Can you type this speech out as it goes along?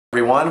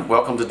Everyone,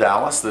 welcome to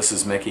Dallas. This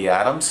is Mickey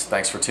Adams.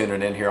 Thanks for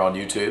tuning in here on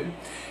YouTube.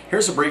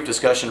 Here's a brief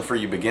discussion for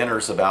you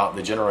beginners about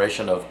the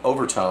generation of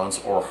overtones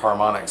or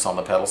harmonics on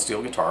the pedal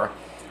steel guitar,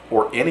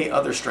 or any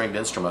other stringed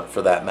instrument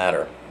for that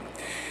matter.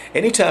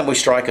 Anytime we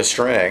strike a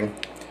string,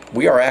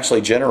 we are actually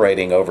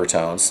generating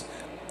overtones,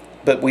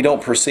 but we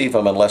don't perceive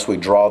them unless we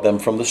draw them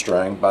from the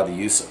string by the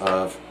use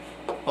of,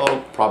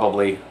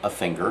 probably a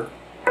finger.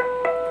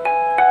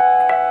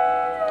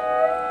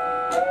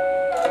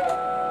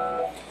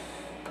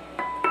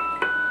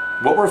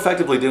 What we're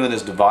effectively doing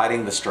is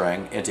dividing the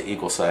string into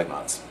equal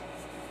segments.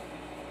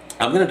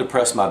 I'm going to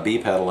depress my B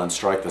pedal and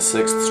strike the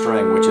 6th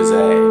string, which is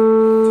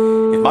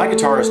A. If my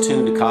guitar is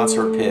tuned to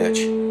concert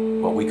pitch,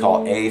 what we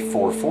call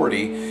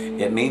A440,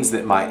 it means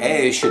that my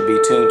A should be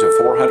tuned to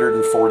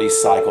 440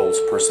 cycles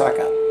per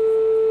second.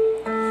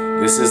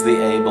 This is the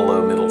A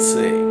below middle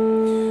C.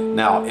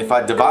 Now, if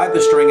I divide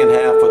the string in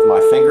half with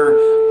my finger,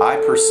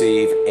 I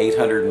perceive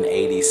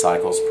 880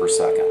 cycles per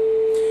second.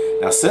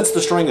 Now, since the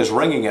string is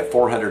ringing at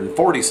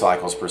 440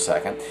 cycles per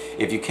second,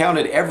 if you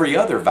counted every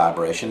other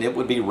vibration, it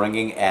would be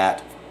ringing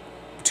at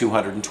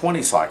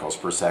 220 cycles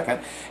per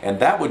second,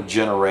 and that would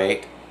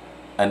generate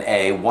an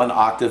A 1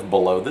 octave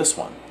below this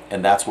one,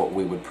 and that's what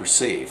we would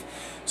perceive.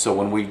 So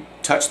when we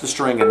touch the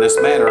string in this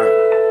manner,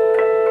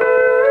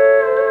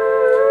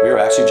 we are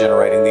actually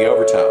generating the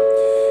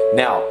overtone.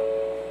 Now,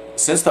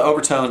 since the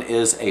overtone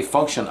is a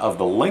function of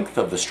the length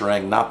of the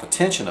string, not the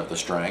tension of the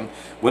string,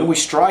 when we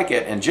strike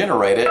it and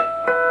generate it,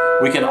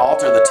 we can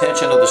alter the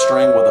tension of the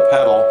string with a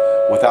pedal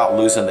without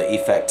losing the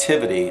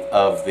effectivity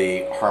of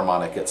the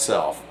harmonic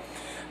itself.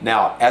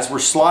 Now, as we're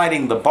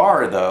sliding the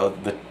bar though,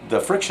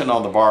 the friction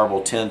on the bar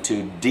will tend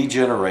to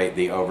degenerate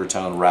the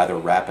overtone rather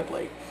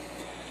rapidly.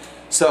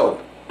 So,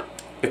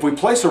 if we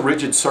place a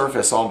rigid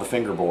surface on the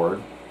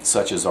fingerboard,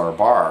 such as our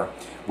bar,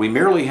 we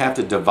merely have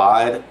to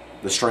divide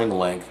the string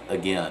length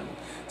again.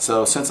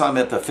 So since I'm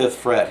at the 5th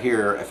fret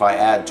here, if I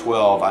add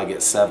 12, I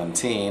get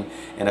 17.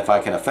 And if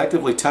I can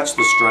effectively touch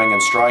the string and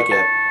strike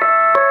it,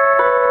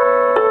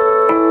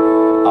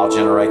 I'll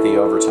generate the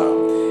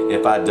overtone.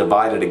 If I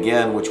divide it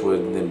again, which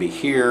would then be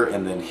here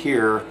and then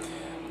here,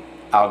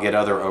 I'll get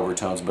other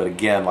overtones. But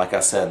again, like I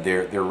said,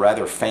 they're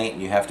rather faint,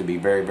 and you have to be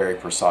very, very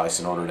precise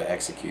in order to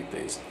execute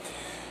these.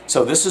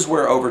 So this is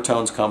where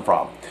overtones come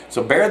from.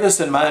 So bear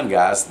this in mind,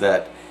 guys,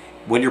 that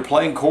when you're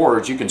playing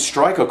chords, you can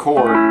strike a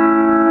chord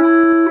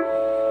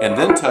and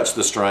then touch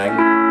the string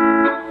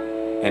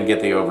and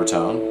get the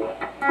overtone.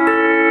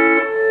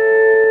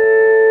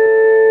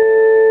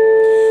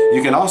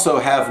 You can also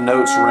have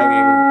notes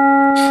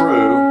ringing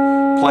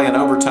true, play an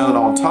overtone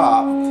on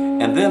top,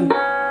 and then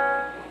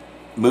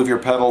move your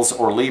pedals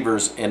or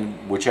levers in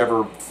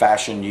whichever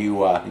fashion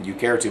you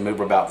care to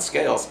move about the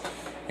scales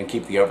and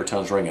keep the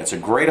overtones ringing. It's a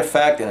great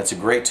effect, and it's a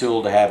great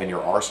tool to have in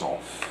your arsenal.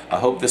 I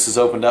hope this has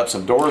opened up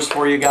some doors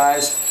for you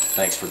guys.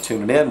 Thanks for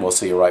tuning in. We'll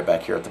see you right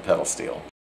back here at the pedal steel.